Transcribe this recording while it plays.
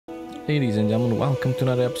Ladies and gentlemen, welcome to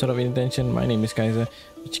another episode of IndieTention. My name is Kaiser.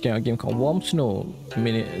 We're checking out a game called Warm Snow.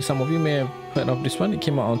 Some of you may have heard of this one. It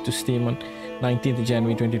came out onto Steam on 19th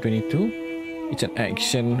January 2022. It's an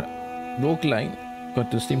action roguelike.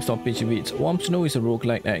 Got to the Steam store page, it reads, Warm Snow is a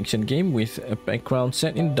roguelike action game with a background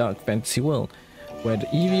set in dark fantasy world, where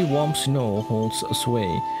the eerie warm snow holds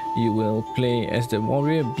sway. You will play as the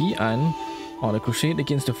warrior Bi-An on a crusade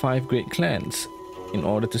against the 5 great clans in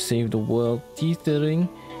order to save the world teetering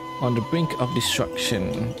on the brink of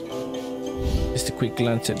destruction. Just a quick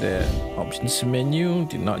glance at the options menu.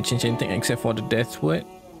 Did not change anything except for the death word,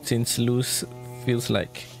 since loose feels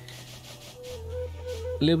like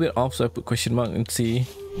a little bit off, so I put question mark and see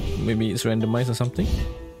maybe it's randomized or something.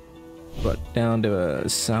 Brought down the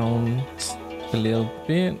sound a little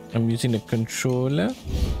bit. I'm using the controller,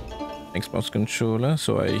 Xbox controller,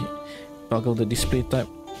 so I toggle the display type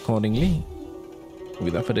accordingly.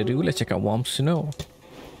 Without further ado, let's check out Warm Snow.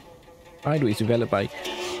 Alright, it's developed by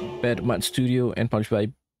BadMudStudio and published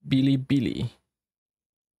by Bilibili.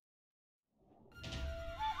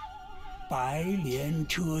 白莲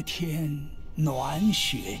遮天，暖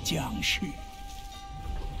雪降世。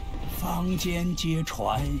坊间皆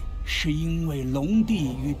传，是因为龙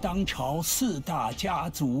帝与当朝4大家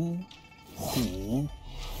族虎、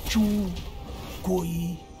猪、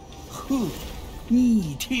龟、鹤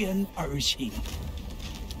逆天而行。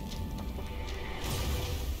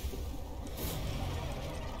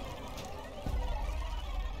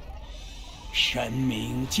 神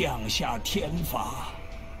明降下天罚，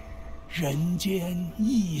人间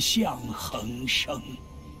异象横生。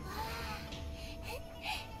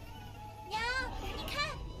娘，你看，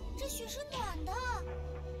这雪是暖的。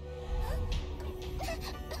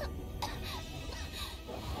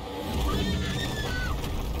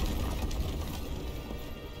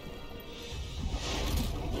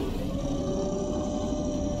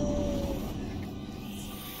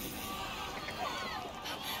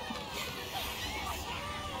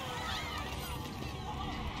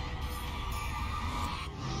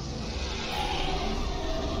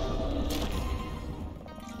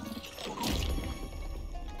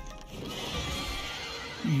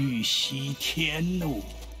欲息天怒，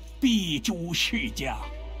必诛世家。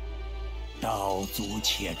刀足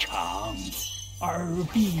且长，而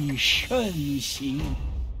必慎行。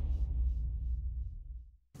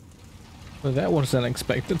 Well, that was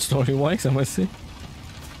unexpected story-wise, I must say.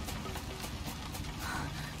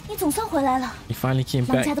 你总算回来了。 He finally came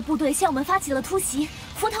狼 back. 家的部队向我们发起了突袭，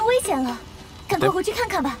佛堂危险了，赶快回去看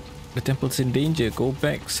看吧。 The temple's in danger. Go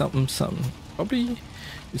back. Something. Probably,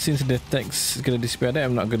 since the text is gonna disappear there,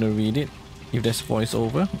 I'm not gonna read it. If there's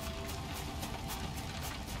voiceover.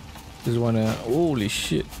 Just wanna. Holy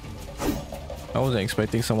shit! I wasn't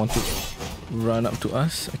expecting someone to run up to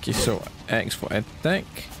us. Okay, so X for attack,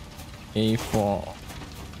 A for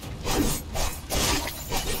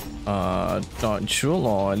dodge roll,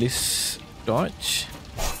 or at least dodge.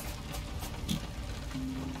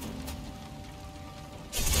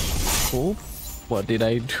 Oh, what did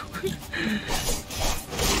I do?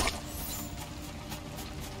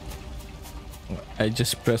 I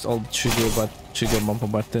just pressed all the trigger bumper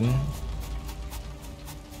button,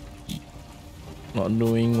 not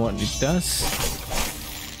knowing what it does.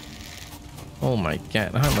 Oh my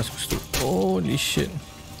god, how am I supposed to? Holy shit.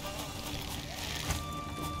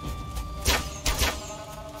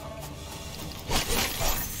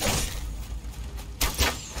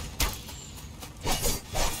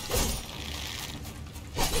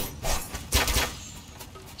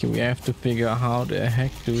 Okay, we have to figure out how the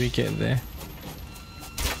heck do we get there.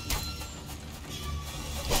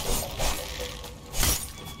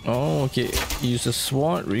 Oh, okay. Use a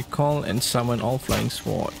sword, recall, and summon all flying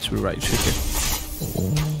swords with right trigger.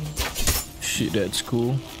 Oh, shit, that's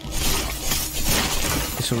cool.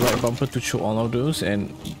 It's a right bumper to show all of those,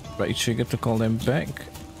 and right trigger to call them back.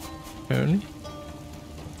 Apparently.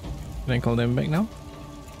 Can I call them back now?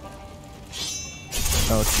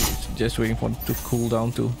 Okay, just waiting for it to cool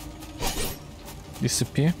down to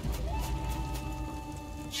disappear.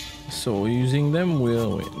 So using them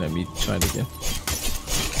will... Wait, let me try it again.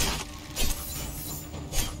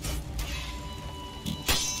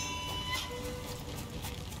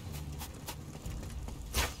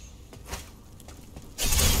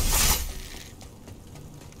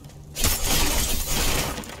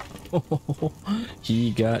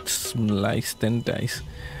 He got sliced and diced.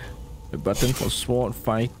 The button for sword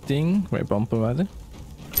fighting, right bumper rather.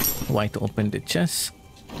 Y to open the chest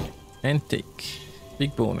and take.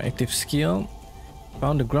 Big bone, active skill.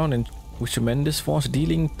 Pound the ground and with tremendous force,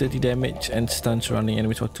 dealing 30 damage and stun surrounding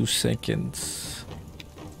enemies for 2 seconds.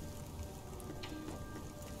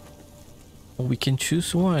 Oh, we can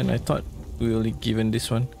choose one. I thought we were only given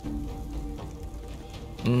this one.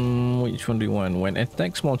 Which one do you want? When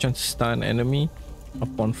attack, small chance to stun enemy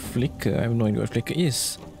upon flicker. I have no idea what flicker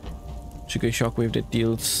is. Trigger shockwave that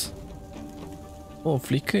deals. Oh,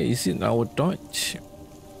 flicker is it our dodge?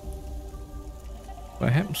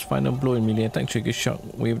 Perhaps final blow in melee attack. Trigger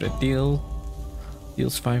shockwave that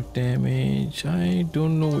deals 5 damage. I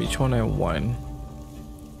don't know which one I want.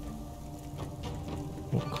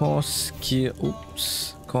 Cause skill.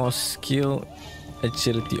 Oops. Cause skill,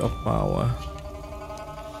 agility or power.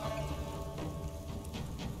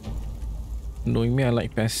 Knowing me, I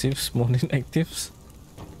like passives more than actives.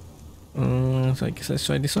 So I guess let's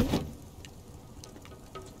try this one.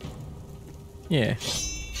 Yeah.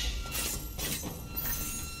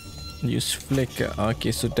 Use flicker.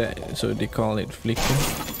 Okay, so they call it flicker.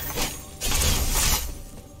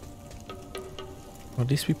 Oh,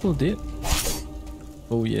 these people did?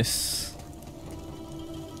 Oh yes.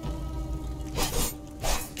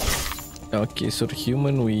 Okay, so the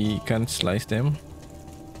human, we can't slice them.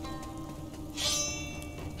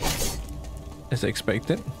 As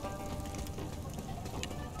expected.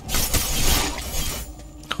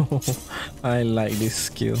 Oh, I like this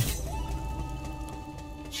skill.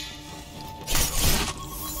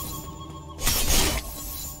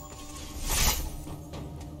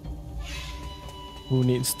 Who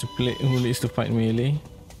needs to fight melee?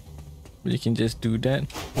 But you can just do that.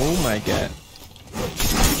 Oh my god.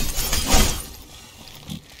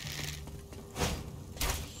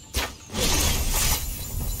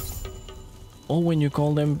 Oh, when you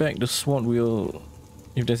call them back, the sword will,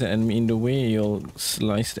 if there's an enemy in the way, you'll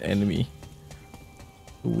slice the enemy.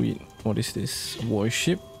 Wait, what is this?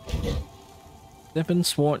 Warship? 7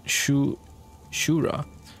 sword Shura.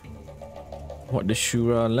 What the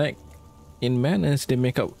Shura lack? In manners, they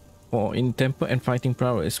make up for in temper and fighting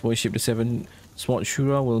prowess. Worship the 7 sword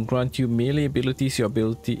Shura will grant you melee abilities. Your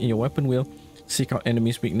weapon will seek out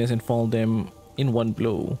enemies' weakness and fall them in one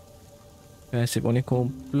blow. Passive only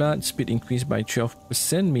cold blood, speed increased by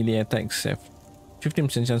 12%, melee attacks have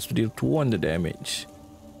 15% chance to deal 200 damage.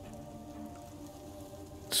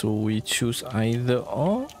 So we choose either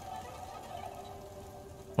or.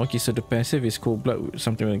 Okay, so the passive is cold blood,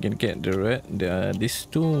 something we can get. These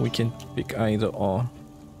two we can pick either or.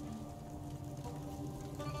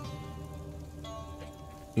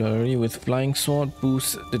 Flurry with flying sword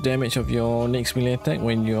boosts the damage of your next melee attack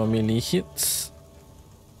when your melee hits.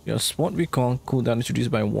 Your sword recall cooldown is reduced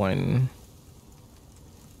by 1.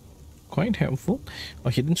 Quite helpful. Or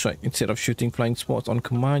hidden strike. Instead of shooting flying swords on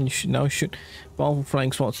command, you should now shoot powerful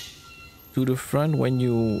flying swords to the front when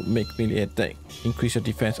you make melee attack. Increase your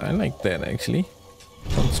defense. I like that actually.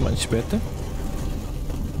 Sounds much better.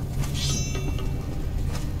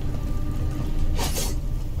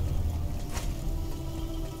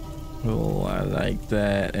 Oh, I like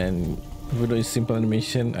that. And even though it's simple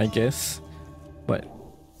animation, I guess, but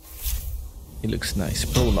it looks nice.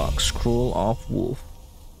 Prologue, Scroll of Wolf.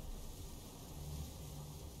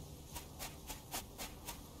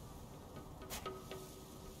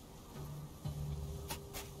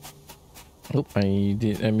 Oh, I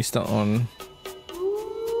missed out on.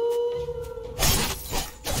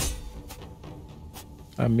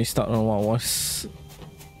 I missed out on what was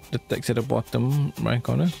the text at the bottom right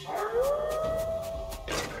corner.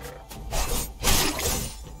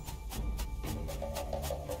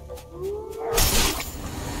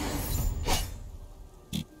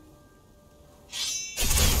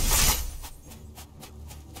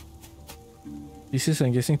 This is,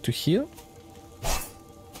 I'm guessing, to heal.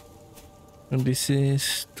 And this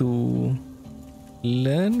is to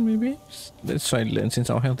learn, maybe? Let's try learn since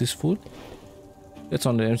our health is full. That's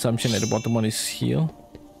on the assumption that the bottom one is heal.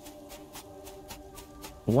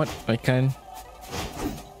 What? I can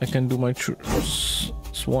do my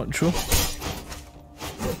sword through?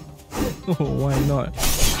 Oh, why not?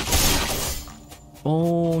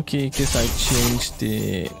 Oh, okay, because I changed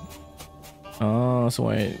it. Ah,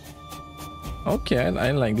 so okay,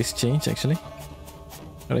 I like this change actually.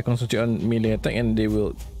 I concentrate on melee attack and they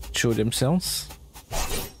will show themselves.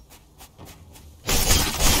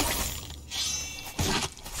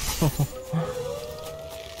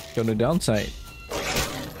 On the downside.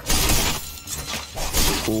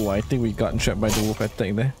 Oh, I think we got trapped by the wolf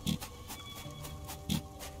attack there.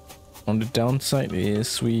 On the downside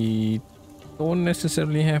is we don't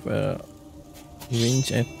necessarily have a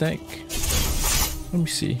range attack. Let me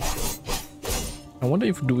see. I wonder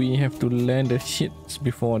if do we have to land the hits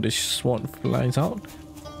before the sword flies out,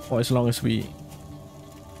 or as long as we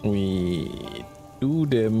do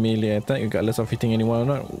the melee attack regardless of hitting anyone or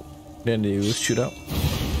not, then they will shoot out.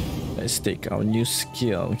 Let's take our new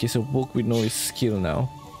skill. Okay, so book we know is skill now.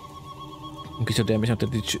 Increase your damage on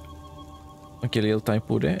 32. Okay, little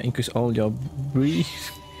typo there. Increase all your breathe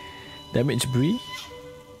damage breathe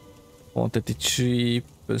for 33%.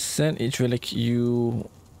 Each relic you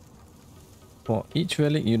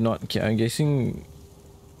not. Okay, I'm guessing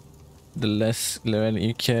the less relic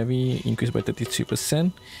you carry increase by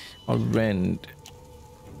 33%. Or rend.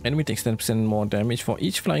 Enemy takes 10% more damage for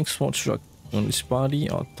each flying sword struck on its body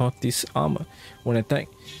or tortoise armor. When attack,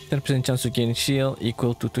 10% chance to gain shield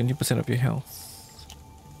equal to 20% of your health.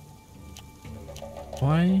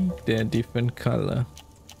 Why they're different color?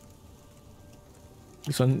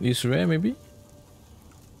 This one is rare, maybe?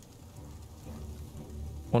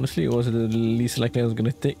 Honestly, it was the least likely I was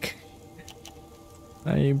gonna take.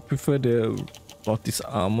 I prefer the tortoise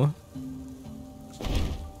armor.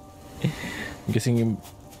 I'm guessing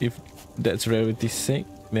if that's rarity's sake,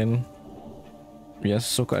 then we are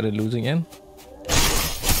so at the losing end.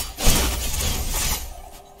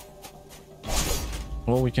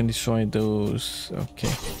 Oh, we can destroy those.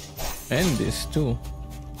 Okay. And this too.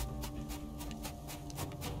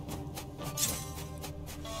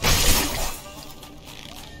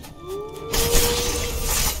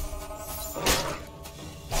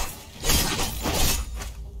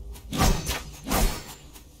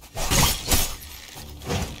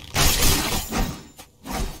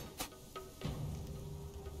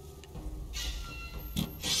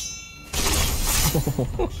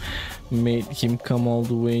 Made him come all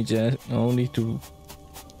the way just only to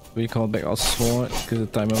recall back our sword because the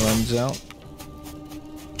timer runs out.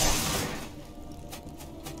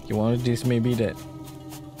 Okay, one of these, maybe that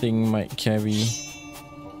thing might carry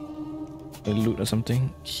a loot or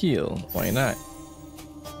something. Heal, why not?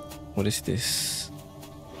 What is this?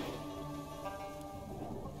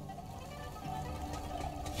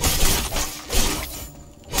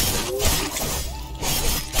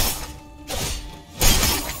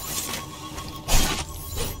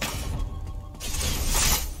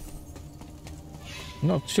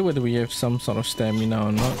 Not sure whether we have some sort of stamina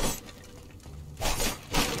or not.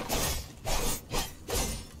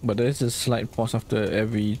 But there is a slight pause after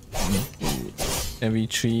every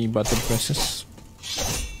 3 button presses.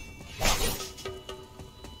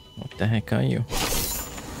 What the heck are you?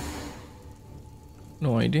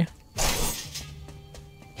 No idea.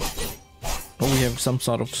 Oh, we have some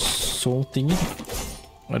sort of soul thingy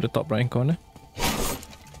at the top right corner.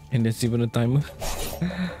 And there's even a timer.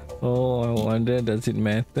 Oh, I wonder, does it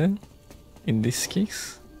matter in this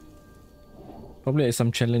case? Probably at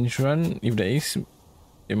some challenge run, if there is,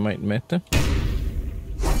 it might matter.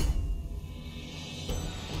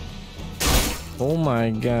 Oh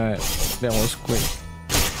my god, that was quick.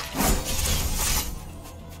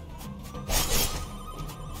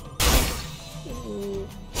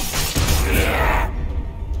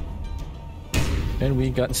 And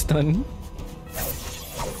we got stunned.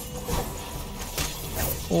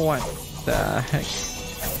 What the heck?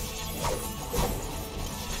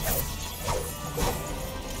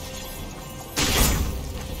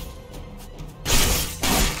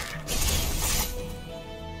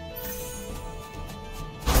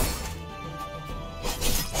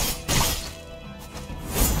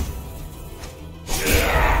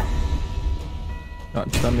 Not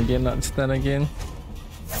stun again, not stun again.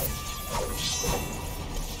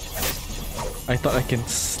 I thought I can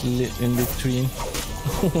slip in between.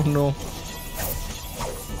 Oh no.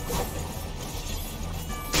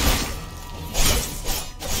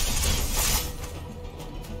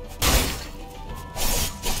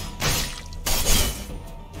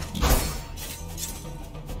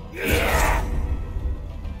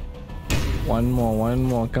 One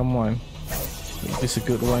more, come on. Make this a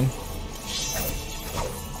good one.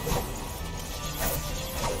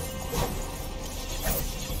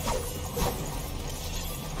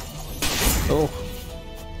 Oh.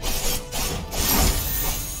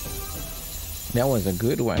 That was a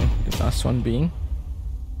good one. The last one being,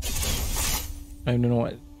 I don't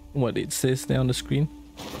know what it says there on the screen.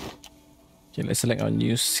 Okay, let's select our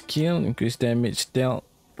new skill. Increase damage dealt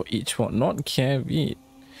for each one not carried.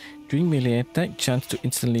 During melee attack, chance to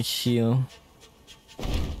instantly heal.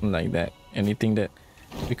 Like that. Anything that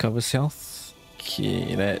recovers health.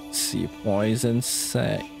 Okay, let's see. Poison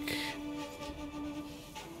sac.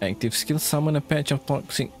 Active skill. Summon a patch of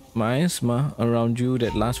toxic miasma around you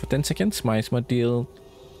that lasts for 10 seconds. Miasma deal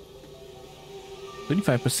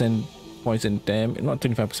 25% poison damage. Not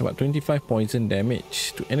 25%, but 25 poison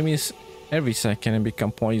damage to enemies every second and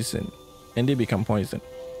become poisoned. And they become poisoned.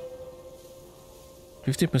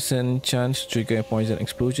 50% chance to trigger a poison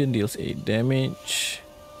explosion, deals 8 damage.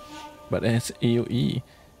 But has AoE.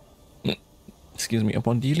 Excuse me.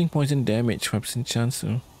 Upon dealing poison damage, 5% chance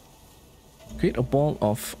to create a ball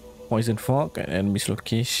of poison fog at enemy's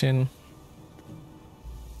location.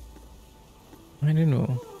 I don't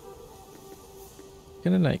know.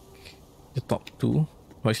 Kinda like the top two.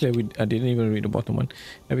 Well, actually, I didn't even read the bottom one.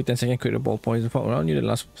 Every 10 seconds, create a ball of poison fog around you the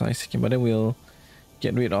last 5 seconds. But then we'll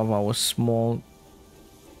get rid of our small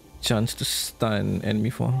chance to stun enemy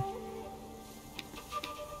for.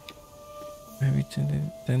 Every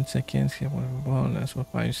 10 seconds, get one ball, lasts for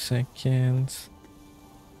 5 seconds.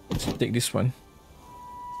 Let's take this one.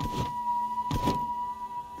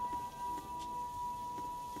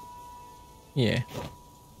 Yeah.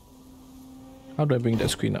 How do I bring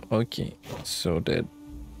that screen up? Okay, so that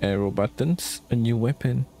arrow buttons, a new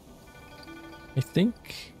weapon. I think.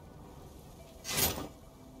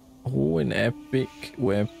 Oh, an epic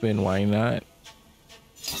weapon, why not?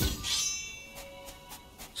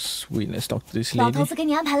 Sweet, let's talk to this lady. 老头子给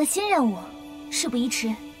你安排了新任务，事不宜迟，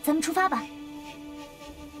咱们出发吧。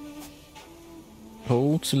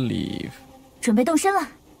Hold to leave. 准备动身了。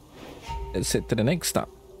Let's head to the next stop.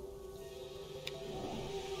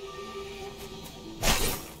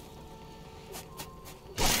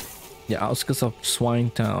 The outskirts of Swine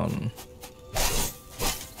Town.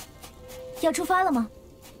 要出发了吗？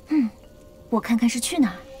我看看是去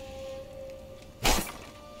哪儿。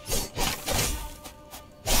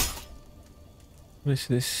What is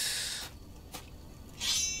this?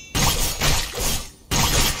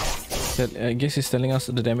 I guess it's telling us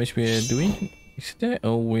the damage we are doing. Is there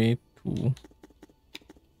a way to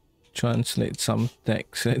translate some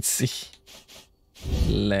text? Let's see.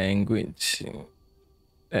 Language.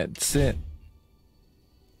 That's it.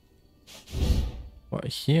 What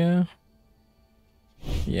here?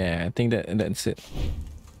 Yeah, I think that's it.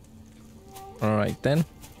 Alright then.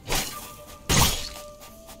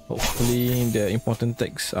 Hopefully the important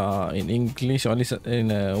texts are in English, or at least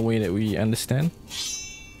in a way that we understand. "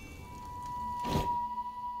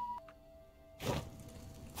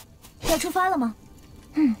要出发了吗？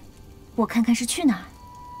我看看是去哪儿。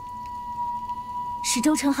石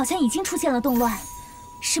州城好像已经出现了动乱，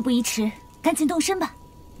事不宜迟，赶紧动身吧。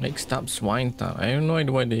Next stop, Swine Town. I have no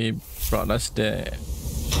idea why they brought us there.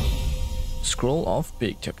 Scroll of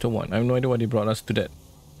Big, Chapter 1. I have no idea why they brought us to that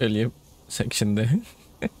earlier section there.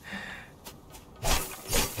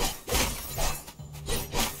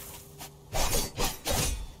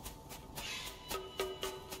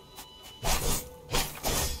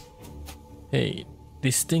 Hey,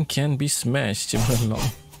 this thing can be smashed.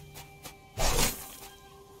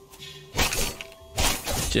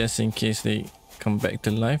 Just in case they come back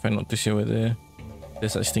to life. I'm not too sure whether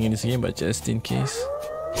there's such thing in this game, but just in case.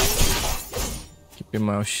 Keep your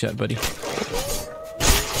mouth shut, buddy.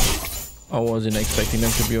 I wasn't expecting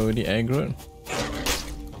them to be already aggroed.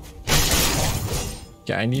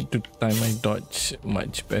 Yeah, I need to time my dodge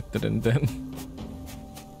much better than that.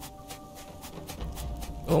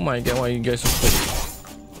 Oh my god, why are you guys so quick?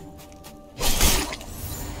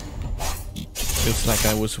 Feels like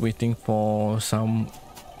I was waiting for some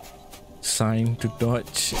sign to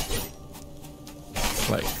dodge.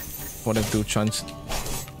 Like for them to translate?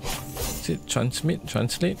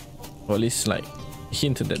 Or at least like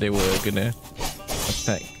hinted that they were gonna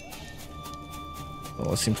attack.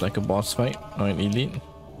 Oh, seems like a boss fight or an elite.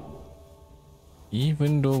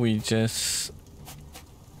 Even though we just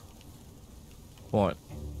fought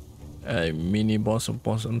a mini boss of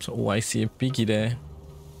possums. Oh, I see a piggy there.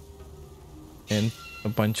 And a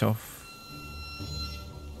bunch of...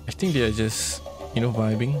 I think they are just, you know,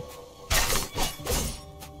 vibing.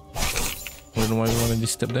 I don't know why we want to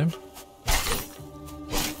disturb them.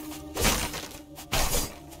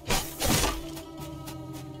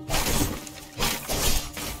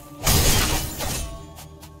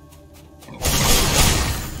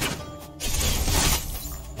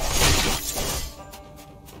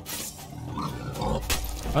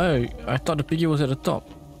 Oh, I thought the piggy was at the top.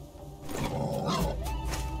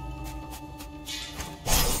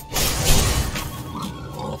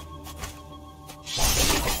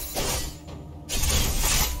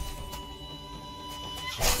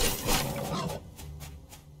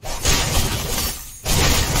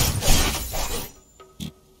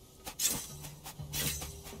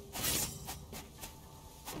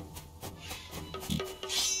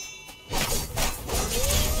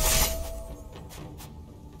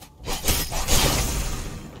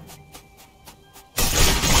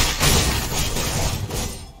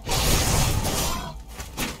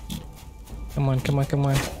 Come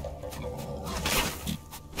on.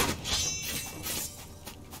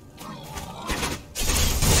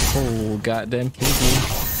 Oh, goddamn piggy.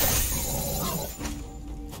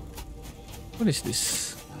 What is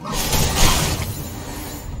this?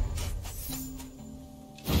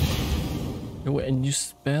 Oh, a new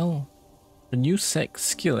spell. A new sex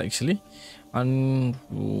skill actually.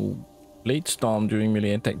 Blade Storm during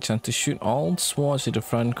melee attack. Chance to shoot all swords to the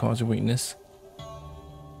front, cause a weakness.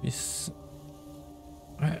 This...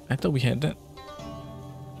 I thought we had that.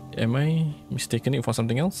 Am I mistaken it for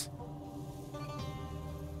something else?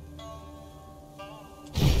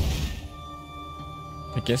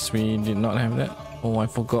 I guess we did not have that. Oh, I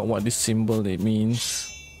forgot what this symbol it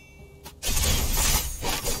means.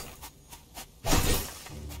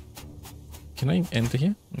 Can I enter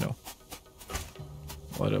here? No.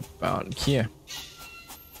 What about here?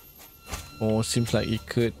 Oh, seems like you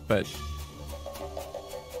could, but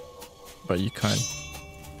you can't.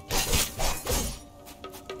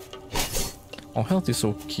 Our health is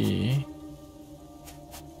okay.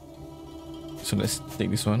 So let's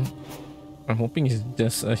take this one. I'm hoping it's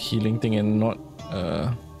just a healing thing and not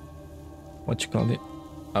what you call it?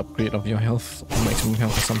 Upgrade of your health, maximum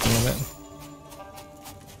health or something like that.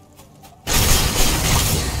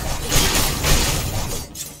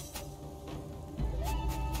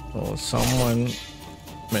 Oh, someone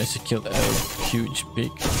managed to kill a huge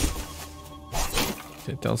pig.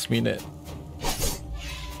 That tells me that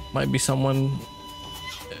might be someone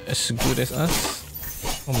as good as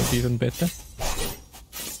us, or maybe even better.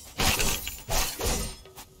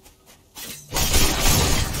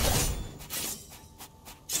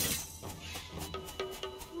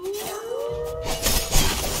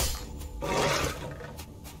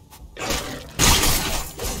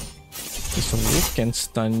 This wolf can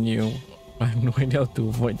stun you. I have no idea how to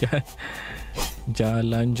avoid that.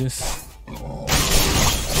 Lunges.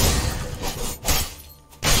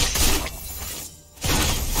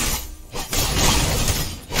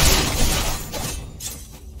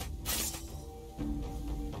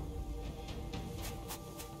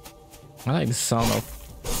 I like the sound of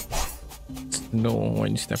snow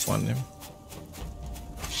when you step on them.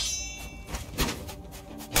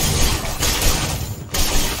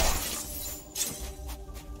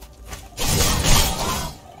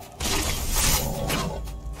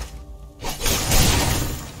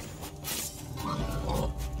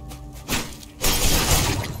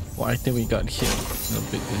 What item we got here? A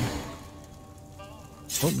little bit there.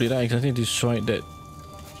 Oh, did I exactly destroy that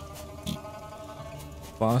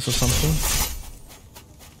vase or something?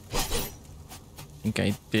 I think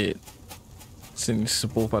I did. Since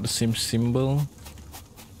both are the same symbol.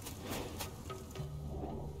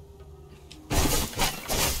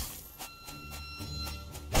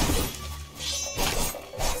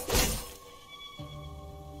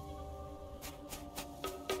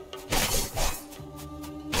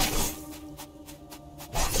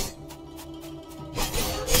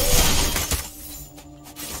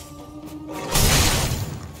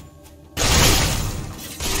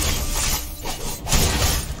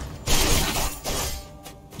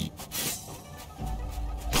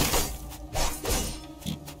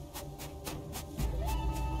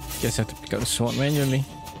 Guess I have to pick up the sword manually.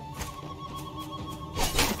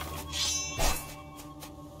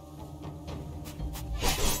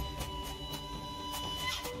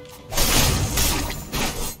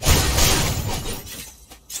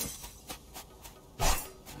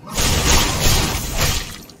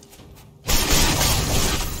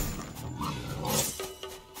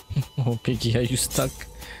 Oh, Piggy, are you stuck?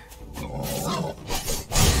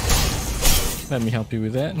 Let me help you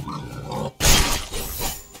with that.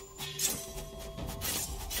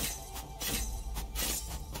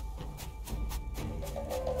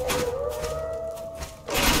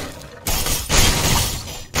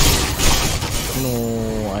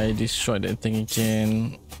 Destroy that thing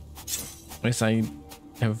again. Yes, I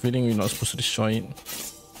have a feeling we're not supposed to destroy it.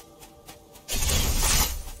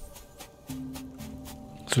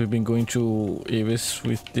 So we've been going through areas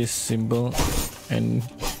with this symbol and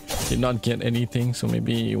did not get anything, so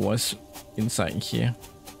maybe it was inside here.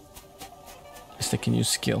 Let's take a new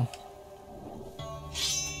skill.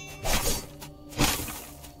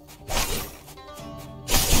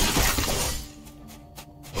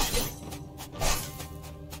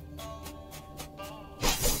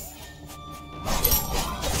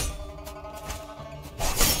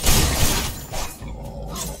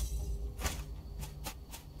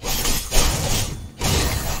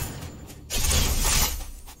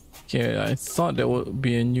 Okay, I thought there would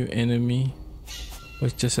be a new enemy.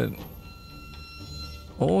 It's just a...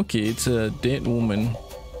 Oh, okay, it's a dead woman.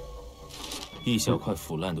 一小块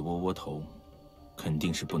腐烂的窝窝头，肯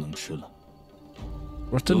定是不能吃了。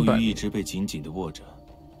 Rotten 由于 bun. 一直被紧紧地握着，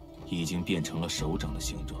已经变成了手掌的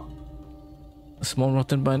形状。 A small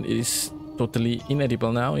rotten bun is totally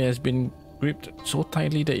inedible now. It has been gripped so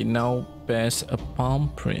tightly that it now bears a palm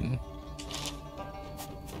print.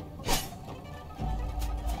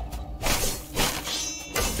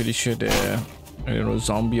 Pretty sure the, I don't know,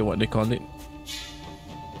 zombie or what they call it,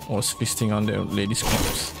 was feasting on the lady's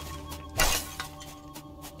corpse.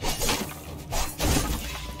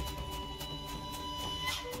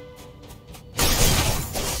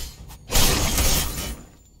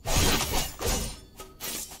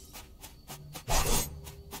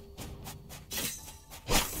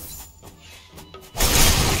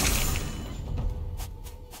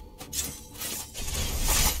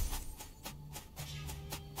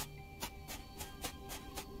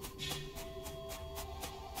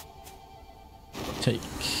 Take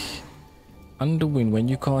Underwind. When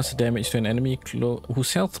you cause damage to an enemy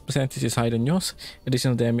whose health percentage is higher than yours,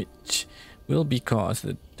 additional damage will be caused.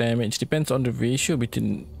 The damage depends on the ratio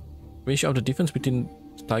of the difference between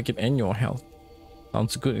target and your health.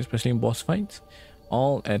 Sounds good, especially in boss fights.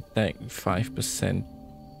 All attack 5%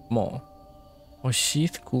 more. Or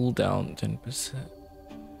sheath cooldown 10%.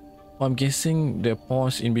 Well, I'm guessing the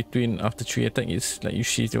pause in between after 3 attacks is like you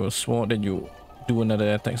sheath your sword, then you do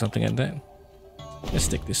another attack, something like that. Let's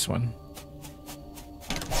take this one.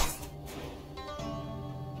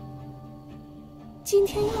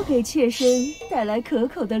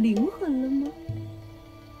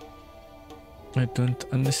 I don't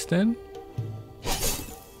understand.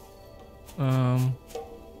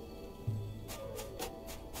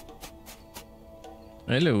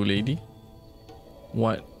 Hello, lady.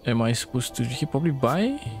 What am I supposed to probably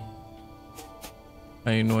buy?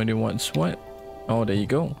 I have no idea what's what. Oh, there you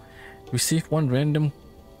go. Receive 1 random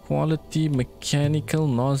quality mechanical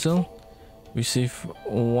nozzle. Receive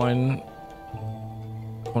 1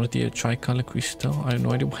 quality a tricolor crystal. I have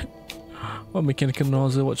no idea what mechanical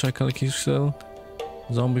nozzle, what tricolor crystal,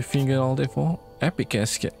 zombie finger, all that for. Epic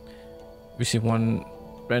casket. Receive 1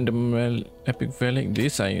 random epic relic.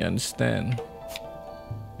 This I understand.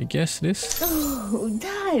 I guess this. Oh,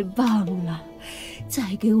 太棒了！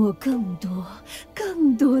再给我更多、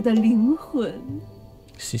更多的灵魂。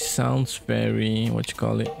 She sounds very, what you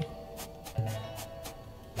call it?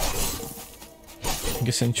 I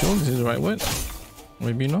guess sensual, is this the right word?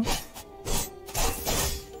 Maybe not.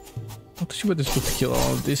 Not sure whether it's supposed to kill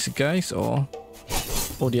all of these guys or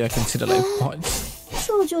they are considered like pods.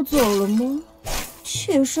 这就走了吗？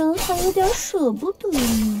妾身还有点舍不得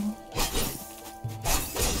呢。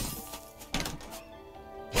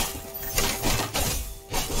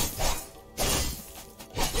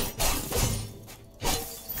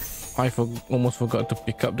 I almost forgot to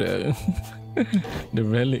pick up the the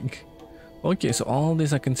relic. Okay, so all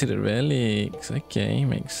these are considered relics. Okay,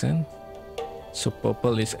 makes sense. So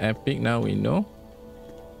purple is epic, now we know.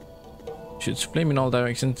 Shoots flame in all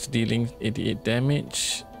directions, dealing 88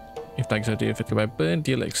 damage. If targets are affected by burn,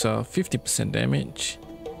 deal extra 50% damage.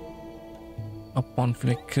 Upon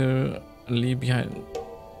flicker, leave behind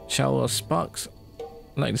shower of sparks.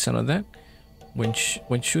 Like the sound of that. When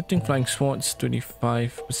shooting flying swords,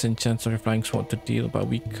 25% chance of your flying sword to deal, but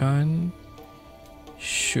we can't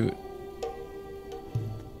shoot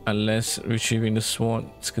unless retrieving the sword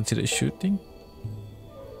is considered shooting.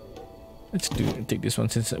 Let's take this one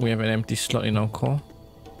since we have an empty slot in our core.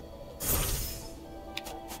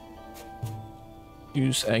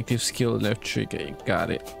 Use active skill left trigger. Got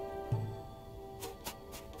it.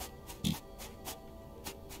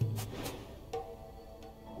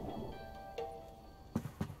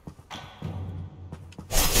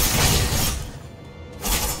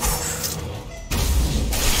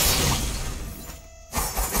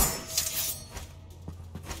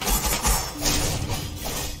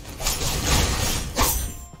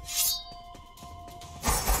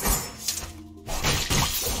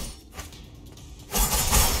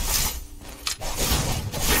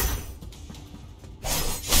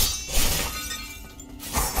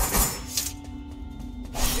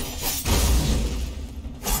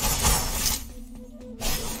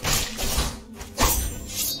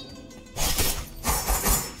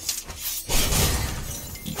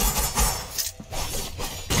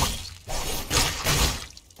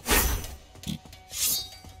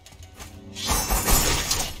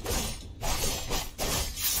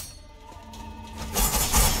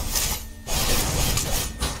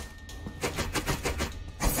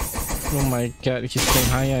 Oh my god, he's playing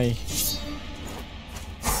high.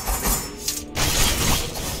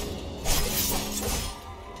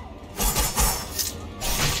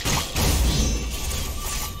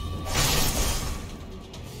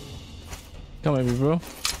 Come at me, bro.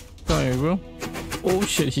 Come at me, bro. Oh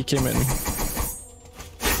shit, he came at me.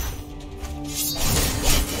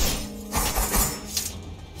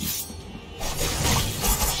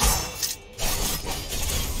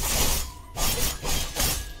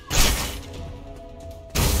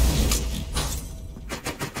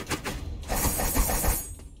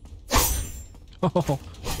 Oh,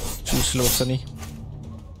 too slow, Sunny.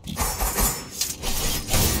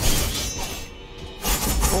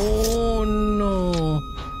 Oh no!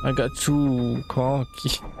 I got too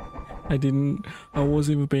cocky. I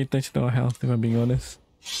wasn't even paying attention to our health, if I'm being honest.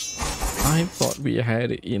 I thought we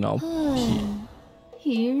had it in our pocket.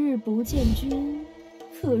 一日不见君，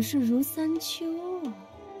可是如三秋啊。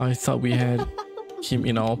I thought we had him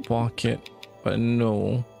in our pocket, but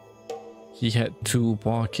no. He had 2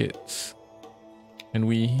 pockets. And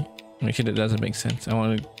actually that doesn't make sense. I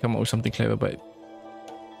want to come up with something clever, but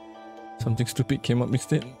something stupid came up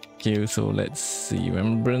instead. Okay, so let's see.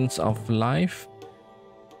 Remembrance of life.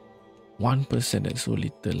 1%, that's so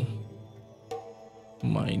little.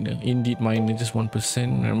 Minor, indeed minor, just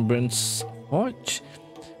 1%. Remembrance Forge.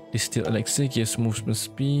 Distill elixir gives movement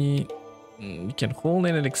speed. You can hold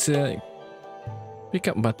an elixir pick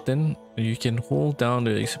up button. You can hold down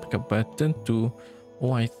the elixir pick up button to...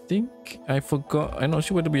 Oh, I think I forgot. I'm not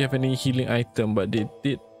sure whether we have any healing item, but they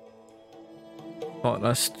did taught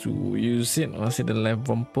us to use it. Was it the left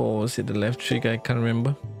bumper or was it the left trigger? I can't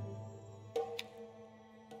remember.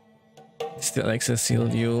 Still access heal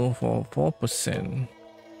you for 4%.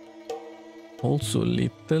 Also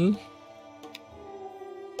little.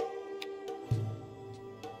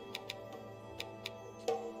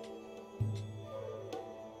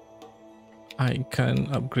 I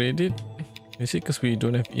can't upgrade it. Is it because we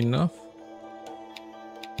don't have enough?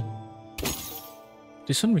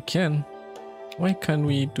 This one we can. Why can't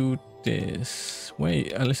we do this?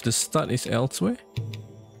 Why, unless the start is elsewhere?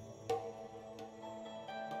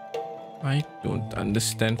 I don't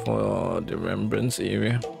understand for the remembrance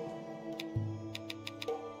area.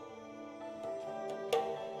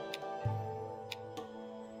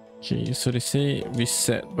 Okay, so they say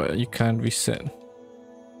reset, but you can't reset.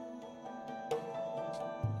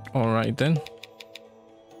 Alright then.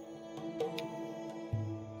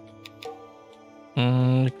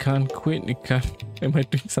 You can't quit, you can't. Am I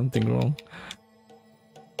doing something wrong?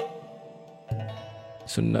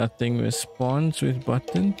 So nothing responds with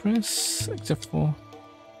button press except for...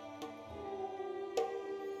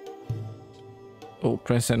 Oh,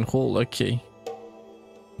 press and hold, okay.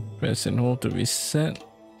 Press and hold to reset.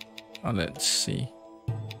 Oh, let's see.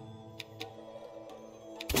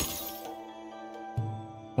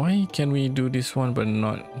 Why can we do this one but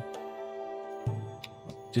not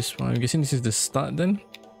this one? I'm guessing this is the start then.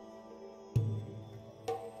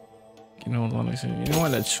 Okay, hold on a second. You know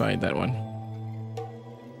what? Let's try that one.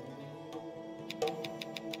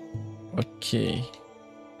 Okay.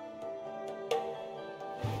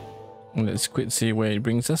 Let's quit, see where it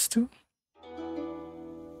brings us to.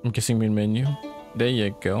 I'm guessing main menu. There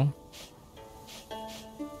you go.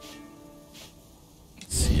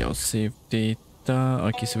 Let's see our save data.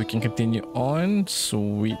 Okay, so we can continue on.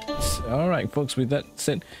 Sweet. Alright folks, with that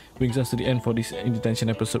said, brings us to the end for this IndieTention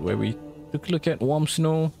episode where we took a look at Warm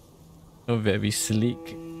Snow, a very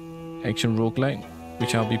sleek action roguelike,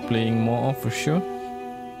 which I'll be playing more of for sure.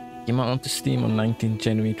 Came out onto Steam on 19th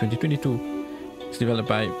January 2022. It's developed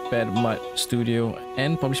by BadMudStudio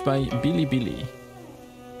and published by Bilibili.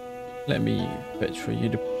 Let me fetch for you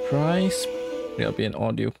the price. There'll be an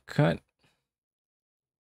audio cut.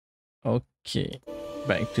 Okay,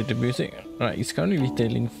 back to the music. Alright, it's currently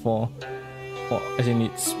retailing for as in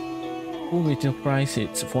its full retail price,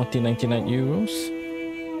 it's 14.99 euros,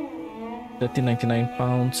 13.99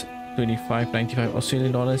 pounds, 25.95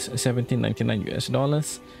 Australian dollars, 17.99 US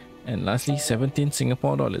dollars, and lastly 17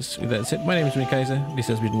 Singapore dollars. With that said, my name is Kaizer. This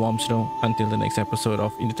has been Warm Snow. Until the next episode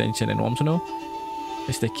of IndieTention and Warm Snow,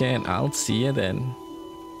 please take care and I'll see you then.